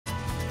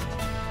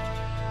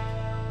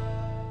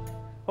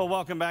Well,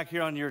 welcome back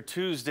here on your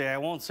Tuesday. I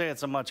won't say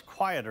it's a much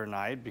quieter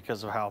night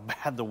because of how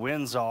bad the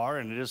winds are,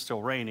 and it is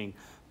still raining,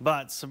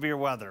 but severe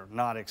weather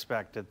not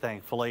expected,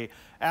 thankfully.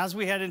 As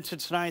we head into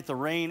tonight, the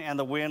rain and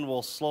the wind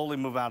will slowly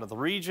move out of the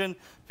region.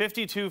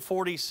 52,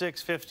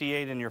 46,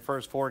 58 in your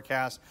first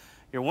forecast.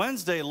 Your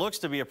Wednesday looks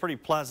to be a pretty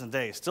pleasant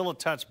day. Still a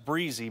touch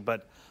breezy,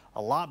 but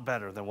a lot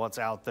better than what's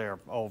out there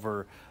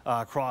over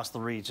across the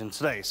region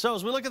today. So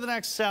as we look at the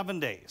next 7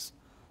 days,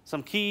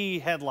 some key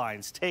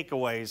headlines,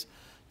 takeaways.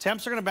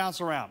 Temps are going to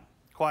bounce around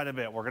quite a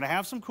bit. We're going to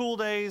have some cool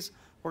days.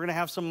 We're going to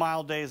have some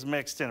mild days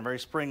mixed in, a very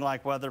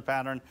spring-like weather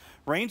pattern.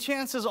 Rain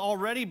chances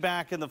already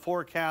back in the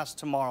forecast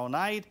tomorrow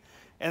night.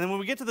 And then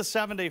when we get to the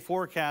 7-day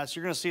forecast,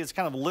 you're going to see it's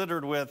kind of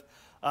littered with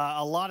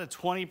a lot of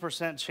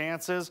 20%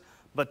 chances.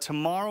 But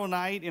tomorrow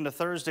night into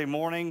Thursday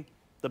morning,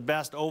 the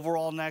best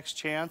overall next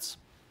chance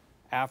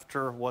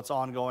after what's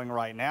ongoing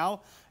right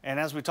now. And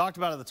as we talked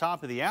about at the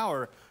top of the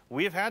hour,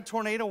 we have had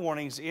tornado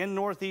warnings in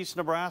northeast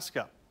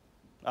Nebraska.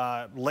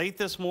 Late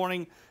this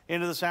morning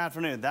into this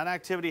afternoon. That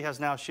activity has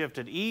now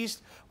shifted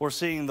east. We're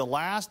seeing the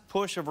last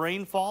push of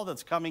rainfall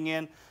that's coming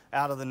in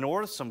out of the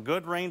north. Some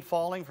good rain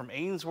falling from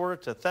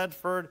Ainsworth to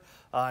Thetford,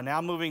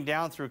 now moving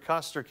down through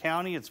Custer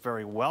County. It's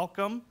very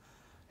welcome.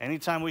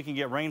 Anytime we can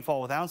get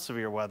rainfall without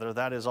severe weather,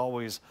 that is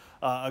always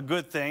a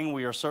good thing.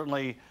 We are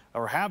certainly,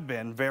 or have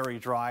been, very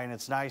dry, and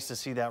it's nice to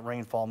see that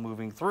rainfall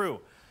moving through.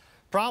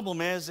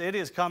 Problem is, it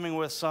is coming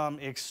with some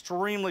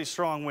extremely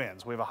strong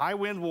winds. We have a high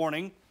wind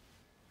warning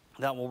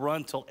that will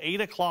run till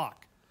 8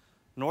 o'clock.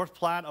 North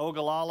Platte,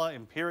 Ogallala,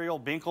 Imperial,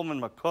 Binkelman,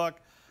 McCook.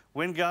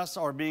 Wind gusts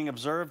are being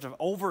observed of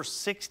over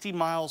 60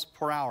 miles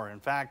per hour. In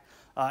fact,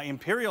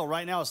 Imperial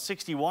right now is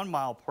 61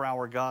 mile per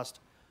hour gust.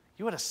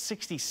 You had a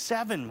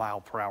 67 mile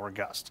per hour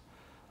gust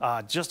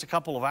just a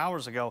couple of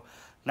hours ago.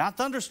 Not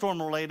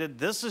thunderstorm related.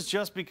 This is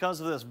just because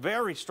of this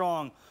very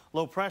strong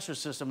low pressure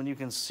system, and you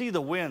can see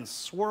the wind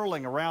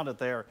swirling around it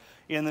there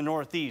in the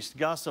northeast.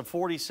 Gusts of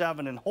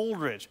 47 in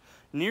Holdridge,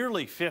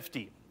 nearly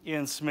 50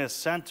 in Smith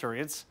Center.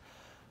 It's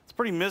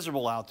pretty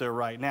miserable out there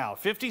right now.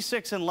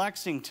 56 in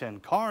Lexington,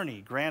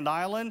 Kearney, Grand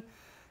Island.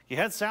 You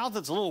head south,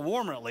 it's a little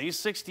warmer at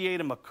least.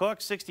 68 in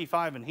McCook,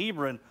 65 in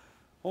Hebron,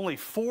 only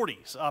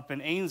 40s up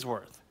in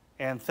Ainsworth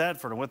and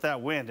Thetford. And with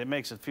that wind, it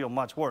makes it feel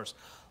much worse.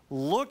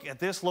 Look at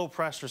this low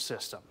pressure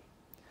system.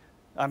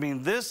 I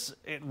mean,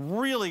 it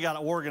really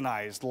got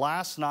organized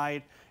last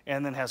night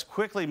and then has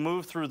quickly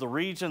moved through the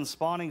region,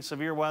 spawning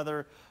severe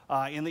weather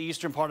in the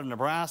eastern part of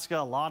Nebraska.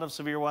 A lot of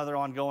severe weather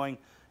ongoing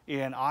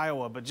in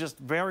Iowa, but just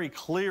very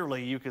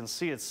clearly you can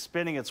see it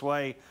spinning its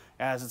way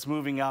as it's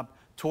moving up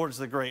towards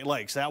the Great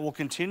Lakes. That will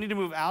continue to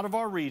move out of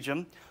our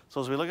region.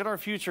 So as we look at our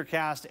future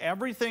cast,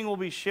 everything will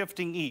be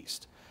shifting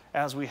east.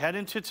 As we head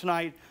into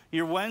tonight,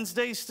 your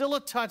Wednesday still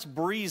a touch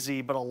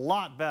breezy, but a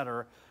lot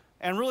better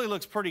and really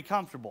looks pretty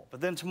comfortable.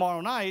 But then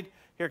tomorrow night,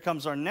 here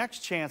comes our next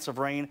chance of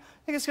rain.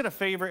 I think it's going to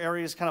favor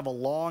areas kind of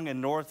along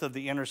and north of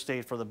the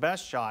interstate for the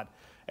best shot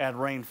at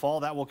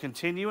rainfall. That will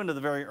continue into the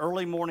very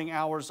early morning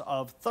hours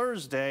of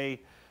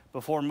Thursday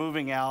before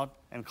moving out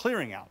and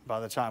clearing out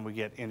by the time we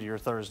get into your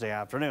Thursday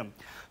afternoon.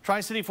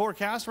 Tri-City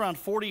forecast around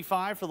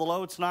 45 for the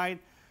low tonight.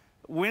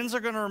 Winds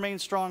are going to remain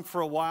strong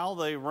for a while.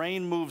 The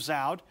rain moves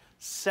out.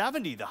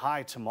 70 the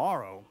high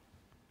tomorrow.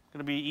 Going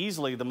to be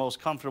easily the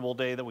most comfortable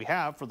day that we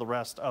have for the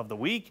rest of the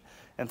week.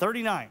 And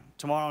 39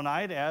 tomorrow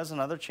night as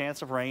another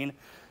chance of rain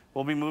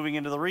will be moving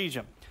into the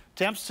region.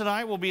 Temps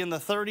tonight will be in the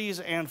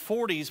 30s and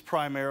 40s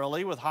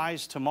primarily, with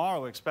highs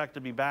tomorrow expect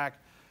to be back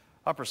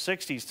upper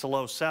 60s to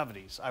low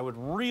 70s. I would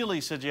really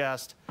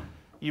suggest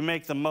you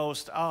make the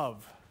most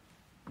of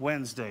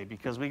Wednesday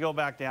because we go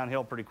back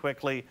downhill pretty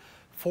quickly.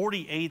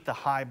 48 the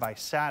high by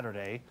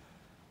Saturday.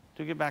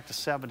 Do get back to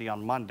 70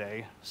 on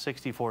Monday,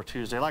 64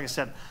 Tuesday. Like I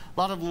said, a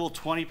lot of little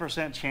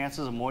 20%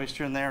 chances of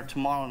moisture in there.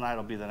 Tomorrow night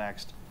will be the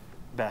next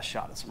best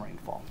shot at some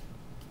rainfall.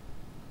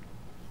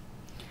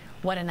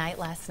 What a night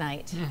last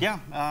night. Yeah,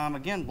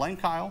 again, blame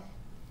Kyle.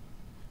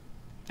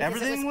 Because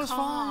everything it was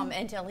calm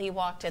fine until he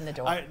walked in the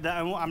door.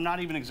 I'm not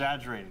even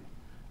exaggerating.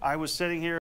 I was sitting here